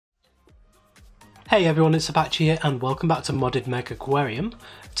Hey everyone, it's Apache here and welcome back to Modded Megaquarium.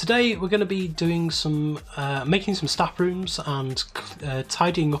 Today we're going to be doing some, making some staff rooms and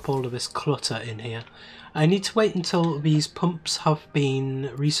tidying up all of this clutter in here. I need to wait until these pumps have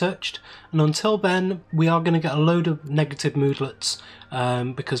been researched, and until then we are going to get a load of negative moodlets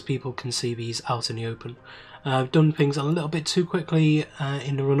because people can see these out in the open. I've done things a little bit too quickly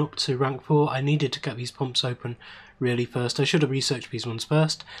in the run up to rank 4. I needed to get these pumps open really first. I should have researched these ones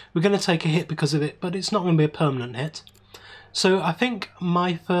first. We're going to take a hit because of it, but it's not going to be a permanent hit. So I think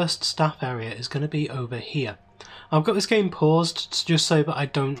my first staff area is going to be over here. I've got this game paused just so that I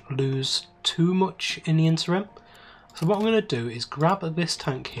don't lose too much in the interim. So what I'm going to do is grab this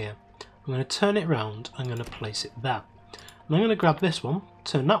tank here. I'm going to turn it around. I'm going to place it there. And I'm going to grab this one,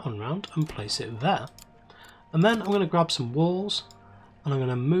 turn that one around and place it there. And then I'm going to grab some walls and I'm going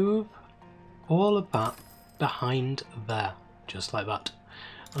to move all of that behind there, just like that.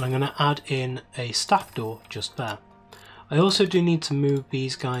 And I'm going to add in a staff door just there. I also do need to move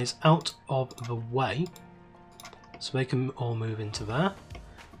these guys out of the way so they can all move into there.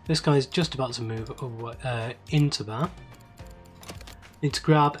 This guy's just about to move into there. Need to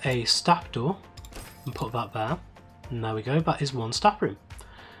grab a staff door and put that there. And there we go, that is one staff room.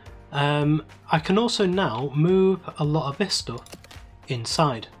 I can also now move a lot of this stuff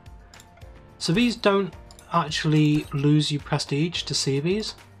inside. So these don't actually lose you prestige to see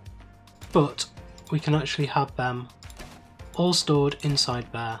these, but we can actually have them all stored inside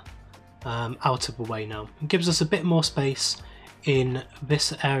there, out of the way now. It gives us a bit more space in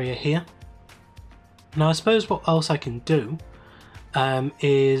this area here. Now I suppose what else I can do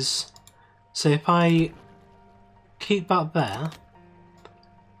is, so if I keep that there,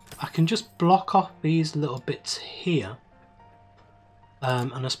 I can just block off these little bits here,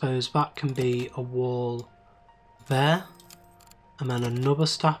 and I suppose that can be a wall there, and then another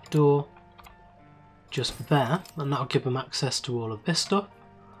staff door just there, and that'll give them access to all of this stuff.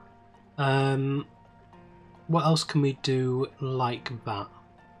 What else can we do like that?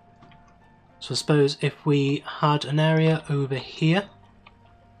 So I suppose if we had an area over here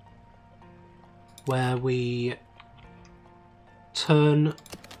where we turn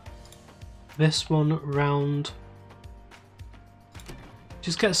this one round,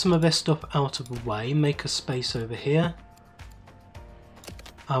 just get some of this stuff out of the way, make a space over here,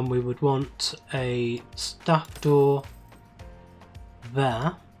 and we would want a staff door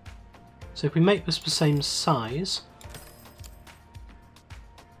there. So if we make this the same size,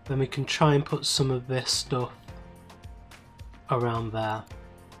 then we can try and put some of this stuff around there.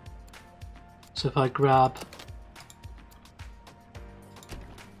 So if I grab,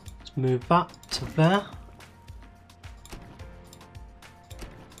 let's move that to there.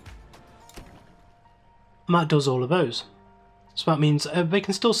 And that does all of those. So that means they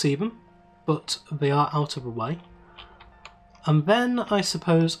can still see them, but they are out of the way. And then I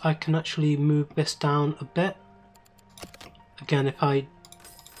suppose I can actually move this down a bit. Again, if I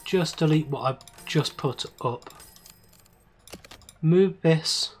just delete what I've just put up, move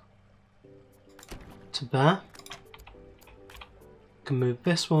this to there, I can move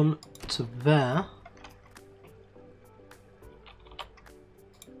this one to there.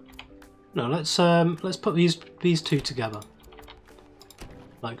 No, let's put these two together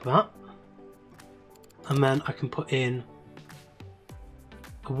like that, and then I can put in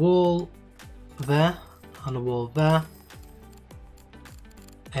a wall there and a wall there,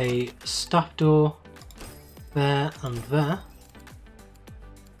 a staff door there and there,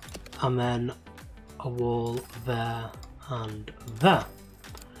 and then a wall there and there.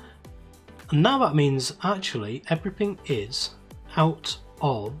 And now that means actually everything is out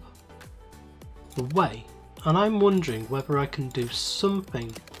of the way, and I'm wondering whether I can do something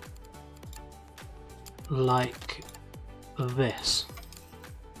like this.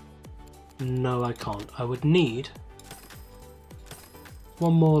 No, I can't. I would need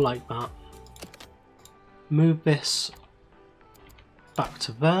one more like that, move this back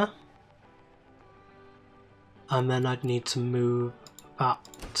to there, and then I'd need to move that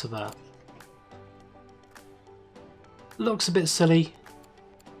to there. Looks a bit silly,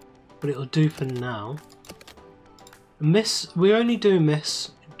 but it'll do for now. And this, we're only doing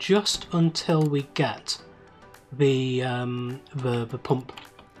this just until we get the pump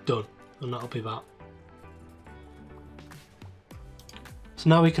done, and that'll be that. So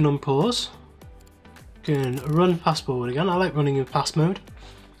now we can unpause, can run fast forward again. I like running in fast mode.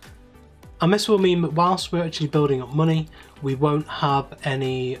 And this will mean that whilst we're actually building up money, we won't have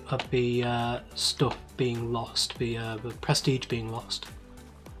any of the stuff being lost, the prestige being lost.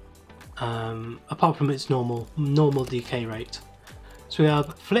 Apart from its normal decay rate. So we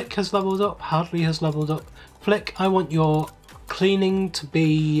have Flick has leveled up, Hadley has leveled up. Flick, I want your cleaning to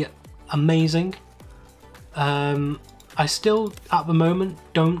be amazing. I still, at the moment,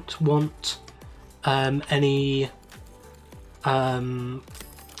 don't want any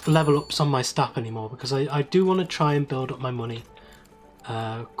level ups on my staff anymore, because I do want to try and build up my money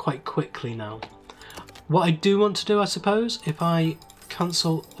quite quickly now. What I do want to do, I suppose, if I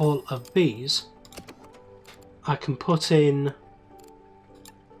cancel all of these, I can put in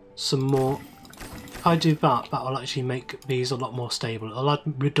some more. If I do that, that will actually make these a lot more stable. It'll add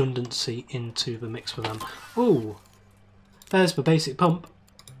redundancy into the mix for them. Ooh, there's the basic pump.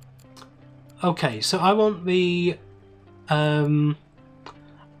 Okay, so I want the I'm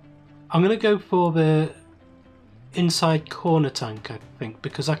going to go for the inside corner tank, I think,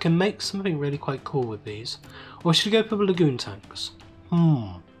 because I can make something really quite cool with these. Or should I go for the lagoon tanks?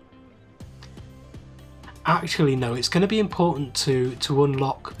 Actually, no, it's going to be important to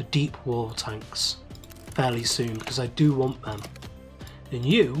unlock the deep wall tanks fairly soon, because I do want them. And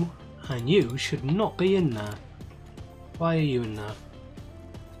you should not be in there. Why are you in there?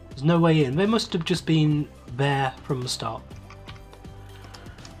 There's no way in. They must have just been there from the start.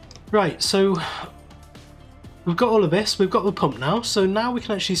 Right, so we've got all of this, we've got the pump now, so now we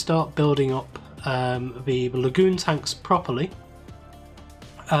can actually start building up the lagoon tanks properly.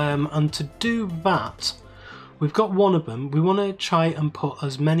 And to do that, we've got one of them. We want to try and put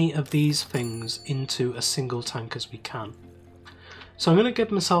as many of these things into a single tank as we can. So I'm going to give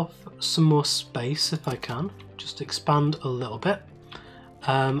myself some more space if I can, just expand a little bit.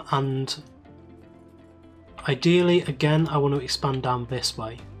 And ideally, again, I want to expand down this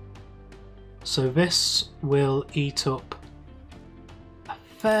way. So this will eat up a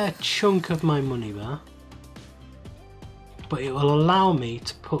fair chunk of my money there, but it will allow me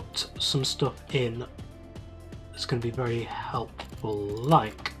to put some stuff in that's going to be very helpful.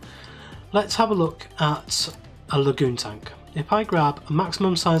 Like, let's have a look at a lagoon tank. If I grab a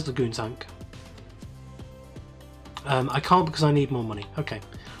maximum size lagoon tank, I can't because I need more money. Okay,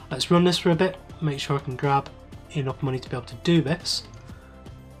 let's run this for a bit, make sure I can grab enough money to be able to do this.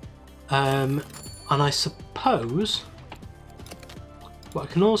 And I suppose what I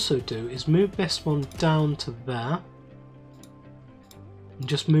can also do is move this one down to there, and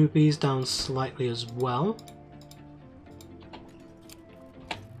just move these down slightly as well.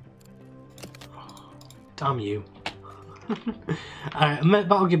 Oh, damn you.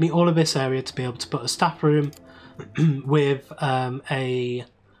 That'll give me all of this area to be able to put a staff room with a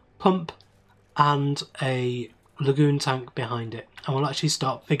pump and a lagoon tank behind it, and we'll actually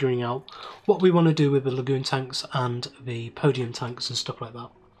start figuring out what we want to do with the lagoon tanks and the podium tanks and stuff like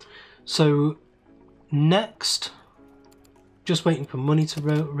that. So next, just waiting for money to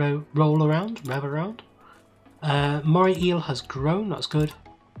rev around. Moray eel has grown, that's good.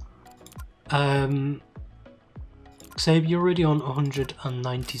 Xavier, you're already on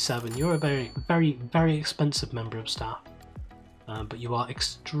 197. You're a very, very, very expensive member of staff, but you are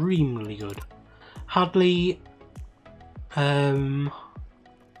extremely good. Hadley, I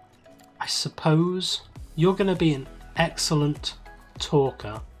suppose you're going to be an excellent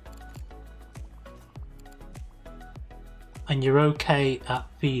talker, and you're okay at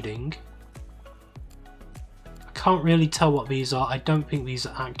feeding. I can't really tell what these are. I don't think these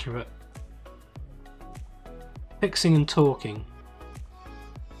are accurate. Fixing and talking.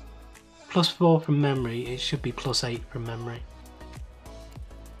 +4 from memory. It should be +8 from memory.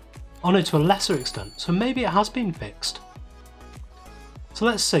 Oh no, to a lesser extent. So maybe it has been fixed. So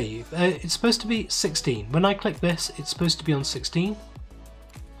let's see. It's supposed to be 16. When I click this, it's supposed to be on 16.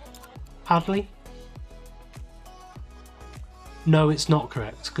 Hadley? No, it's not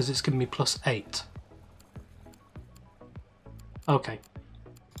correct, because it's giving me +8. Okay.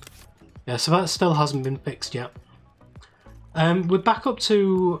 Yeah, so that still hasn't been fixed yet. We're back up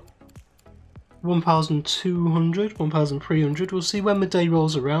to 1,200, 1,300. We'll see when the day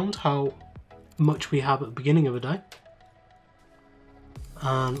rolls around how much we have at the beginning of the day.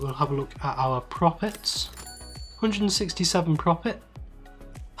 And we'll have a look at our profits. 167 profit.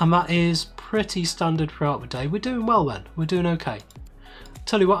 And that is pretty standard throughout the day. We're doing well then. We're doing okay.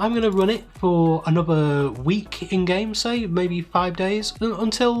 Tell you what, I'm going to run it for another week in game, say maybe 5 days,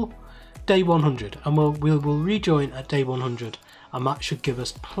 until day 100, and we'll rejoin at day 100, and that should give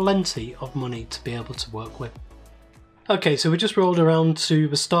us plenty of money to be able to work with. Okay, so we just rolled around to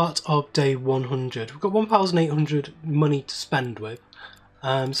the start of day 100. We've got 1,800 money to spend with,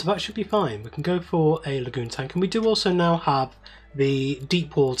 so that should be fine. We can go for a lagoon tank, and we do also now have the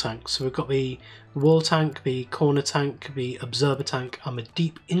deep wall tank. So we've got the wall tank, the corner tank, the observer tank, and the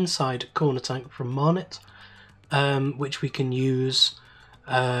deep inside corner tank from Marnet, which we can use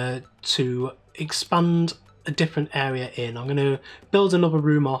to expand a different area in. I'm going to build another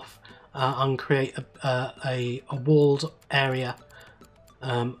room off and create a walled area,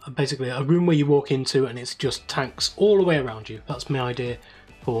 basically a room where you walk into and it's just tanks all the way around you. That's my idea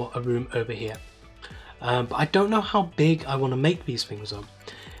for a room over here. But I don't know how big I want to make these things up.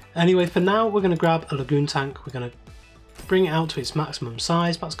 Anyway, for now we're going to grab a lagoon tank, we're going to bring it out to its maximum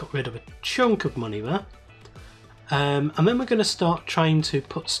size. That's got rid of a chunk of money there. And then we're going to start trying to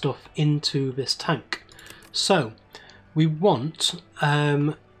put stuff into this tank. So we want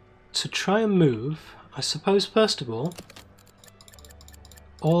to try and move, I suppose, first of all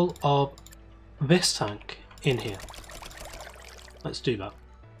of this tank in here. Let's do that.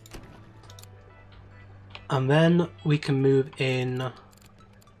 And then we can move in,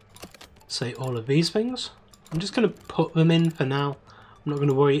 say, all of these things. I'm just going to put them in for now. I'm not going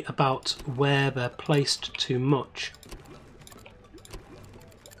to worry about where they're placed too much.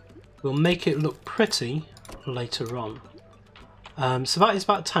 We'll make it look pretty later on. So that is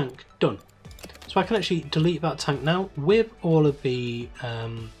that tank done. So I can actually delete that tank now with all of the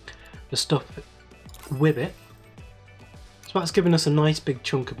stuff with it. So that's given us a nice big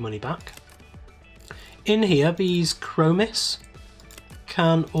chunk of money back. In here, these chromis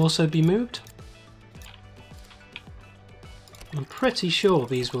can also be moved. I'm pretty sure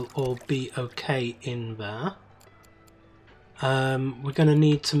these will all be okay in there. We're going to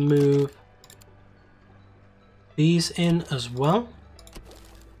need to move these in as well.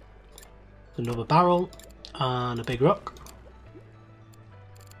 Another barrel and a big rock.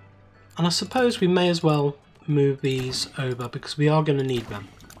 And I suppose we may as well move these over because we are going to need them.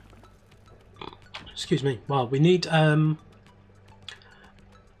 Excuse me. Well, we need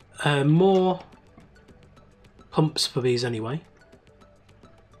more pumps for these anyway.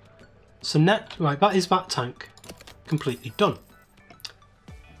 So next, right, that is that tank completely done.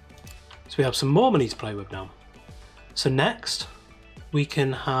 So we have some more money to play with now. So next we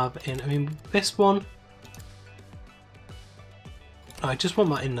can have in, I mean, this one, I just want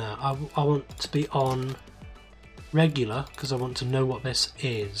that in there. I want to be on regular because I want to know what this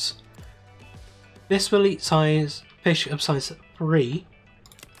is. This will eat fish of size 3,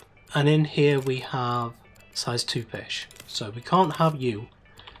 and in here we have size 2 fish. So we can't have you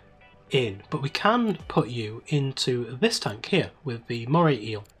in, but we can put you into this tank here with the moray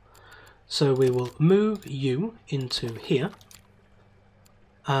eel. So we will move you into here,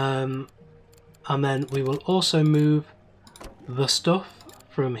 and then we will also move the stuff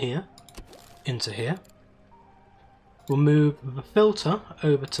from here into here. We'll move the filter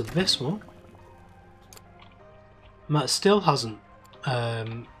over to this one. And that still hasn't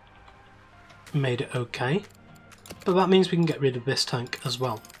made it okay, but that means we can get rid of this tank as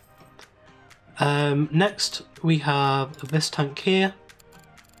well. Next we have this tank here,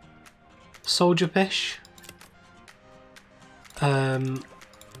 soldier fish. Now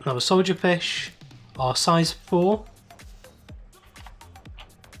the soldier fish are size 4.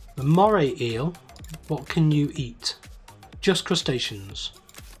 The moray eel, what can you eat? Just crustaceans.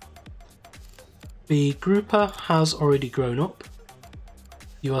 The grouper has already grown up.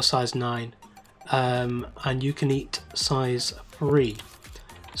 You are size 9, and you can eat size 3.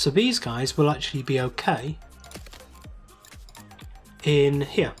 So these guys will actually be okay in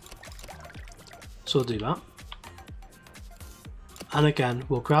here. So we'll do that. And again,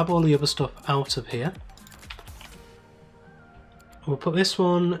 we'll grab all the other stuff out of here. We'll put this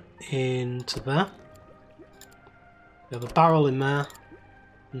one into there. We have a barrel in there,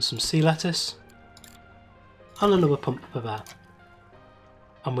 and some sea lettuce, and another pump for there.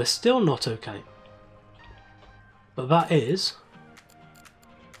 And we're still not okay. But that is...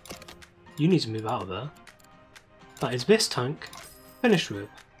 You need to move out of there. That is this tank finished with.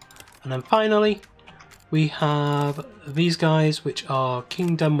 And then finally, we have these guys, which are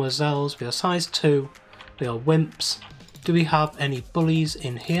king demoiselles. They are size 2. They are wimps. Do we have any bullies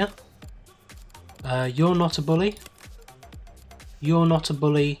in here? You're not a bully. You're not a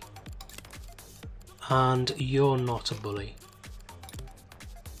bully. And you're not a bully.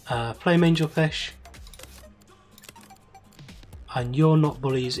 Flame angelfish. And you're not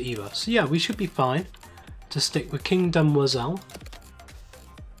bullies either. So yeah, we should be fine to stick with king demoiselle.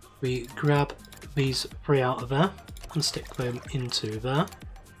 We grab these 3 out of there and stick them into there.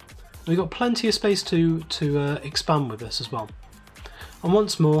 We've got plenty of space to expand with this as well. And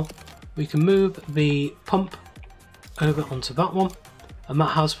once more, we can move the pump over onto that one, and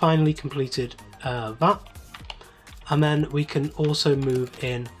that has finally completed that. And then we can also move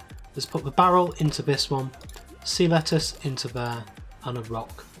in, let's put the barrel into this one, sea lettuce into there, and a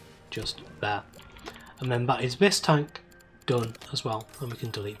rock just there. And then that is this tank done as well, and we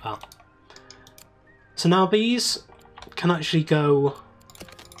can delete that. So now these can actually go,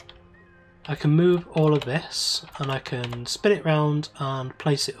 I can move all of this and I can spin it round and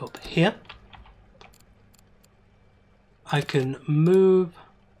place it up here. I can move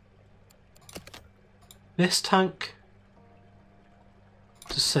this tank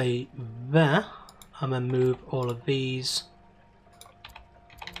to say there, and then move all of these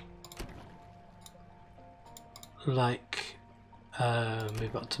like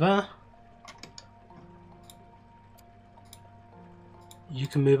move that to there. You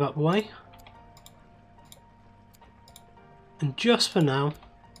can move up the way, and just for now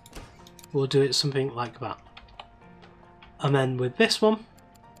we'll do it something like that. And then with this one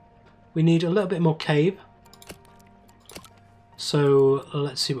we need a little bit more cave, so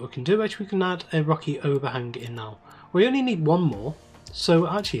let's see what we can do. Actually, we can add a rocky overhang in now. We only need one more, so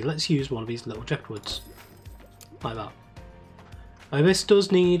actually let's use one of these little driftwoods like that. Now this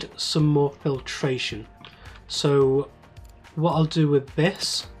does need some more filtration, so what I'll do with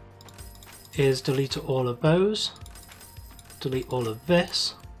this is delete all of those, delete all of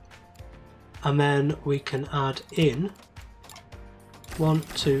this, and then we can add in 1,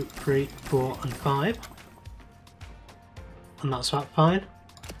 2, 3, 4 and 5, and that's about fine.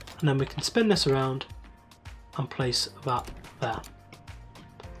 And then we can spin this around and place that there.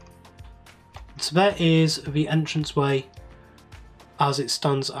 So there is the entranceway as it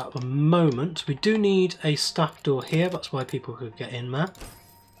stands at the moment. We do need a staff door here, that's why people could get in there.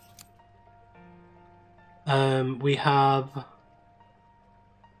 We have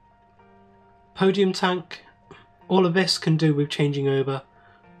podium tank. All of this can do with changing over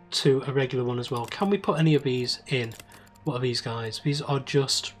to a regular one as well. Can we put any of these in? What are these guys? These are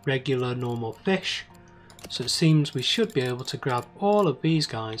just regular normal fish. So it seems we should be able to grab all of these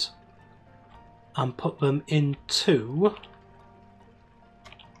guys and put them into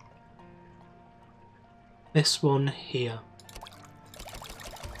this one here.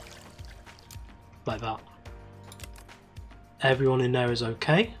 Like that. Everyone in there is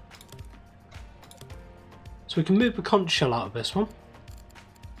okay. So we can move the conch shell out of this one.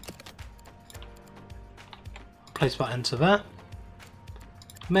 Place that into there.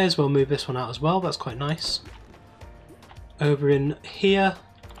 May as well move this one out as well, that's quite nice. Over in here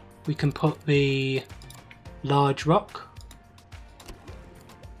we can put the large rock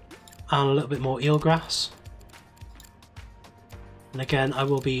and a little bit more eelgrass. And again, I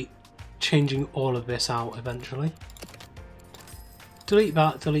will be changing all of this out eventually. Delete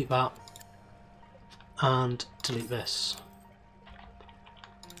that, and delete this.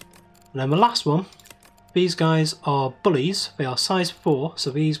 And then the last one, these guys are bullies. They are size 4,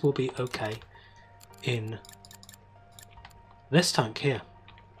 so these will be okay in this tank here.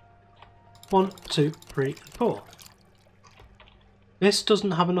 1, 2, 3, 4. This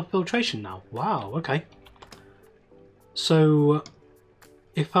doesn't have enough filtration now. Wow, okay. So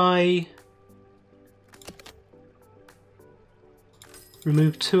if I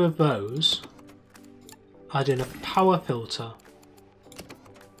remove 2 of those, add in a power filter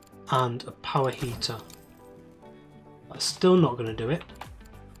and a power heater, that's still not going to do it.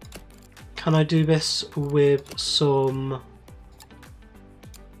 Can I do this with some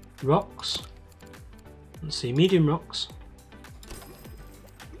rocks? Let's see, medium rocks.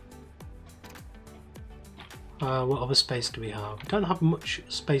 What other space do we have? We don't have much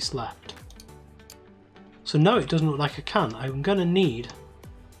space left. So no, it doesn't look like I can. I'm going to need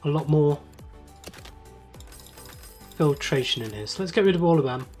a lot more filtration in here. So let's get rid of all of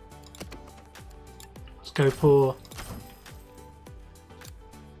them. Let's go for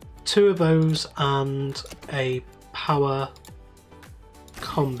 2 of those and a power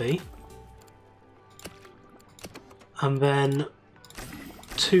combi. And then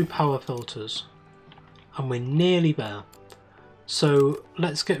 2 power filters. And we're nearly there. So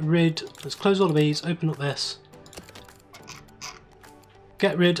let's close all of these, open up this,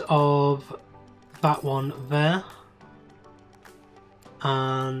 get rid of that one there,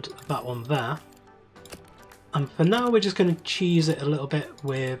 and that one there. And for now we're just going to cheese it a little bit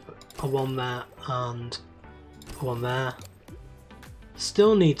with a one there and a one there.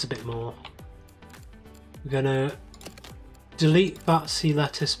 Still needs a bit more. We're going to delete that sea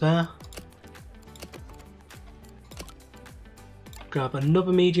lettuce there. Grab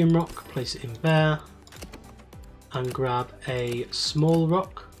another medium rock, place it in there, and grab a small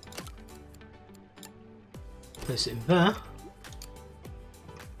rock, place it in there.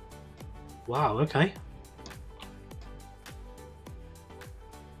 Wow, okay.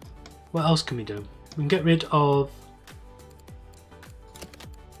 What else can we do? We can get rid of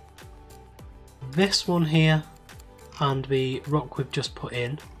this one here and the rock we've just put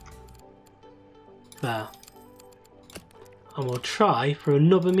in. There. And we'll try for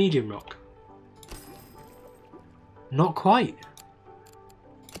another medium rock. Not quite.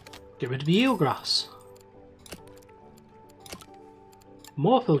 Get rid of the eelgrass.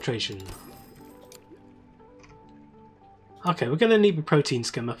 More filtration. Okay, we're going to need a protein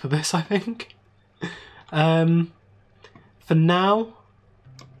skimmer for this, I think. For now,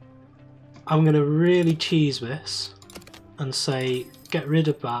 I'm going to really cheese this and say get rid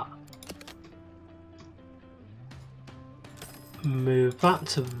of that. Move that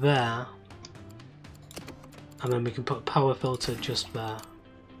to there. And then we can put a power filter just there.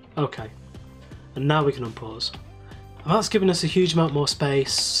 Okay. And now we can unpause. And that's given us a huge amount more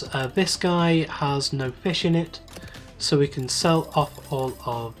space. This guy has no fish in it. So we can sell off all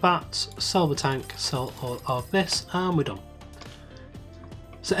of that, sell the tank, sell all of this, and we're done.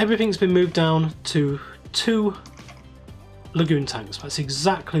 So everything's been moved down to 2 lagoon tanks. That's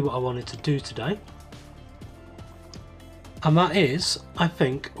exactly what I wanted to do today. And that is, I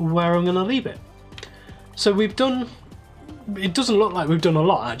think, where I'm going to leave it. So we've done, it doesn't look like we've done a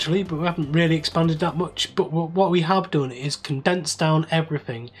lot actually, but we haven't really expanded that much. But what we have done is condensed down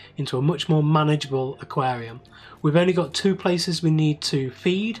everything into a much more manageable aquarium. We've only got 2 places we need to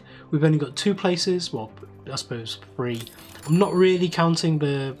feed. We've only got 2 places, well, I suppose 3. I'm not really counting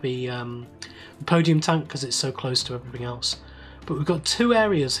the podium tank because it's so close to everything else. But we've got 2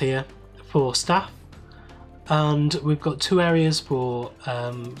 areas here for staff, and we've got 2 areas for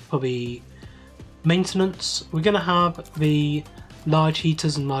the maintenance. We're going to have the large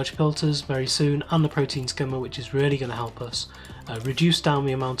heaters and large filters very soon, and the protein skimmer, which is really going to help us reduce down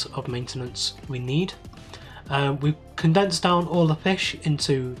the amount of maintenance we need. We've condensed down all the fish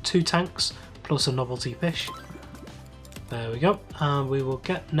into 2 tanks plus a novelty fish. There we go. And we will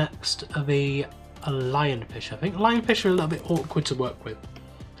get next the lionfish, I think. Lionfish are a little bit awkward to work with.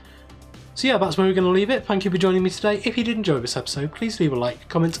 So yeah, that's where we're going to leave it. Thank you for joining me today. If you did enjoy this episode, please leave a like,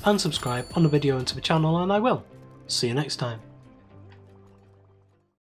 comment and subscribe on the video and to the channel, and I will see you next time.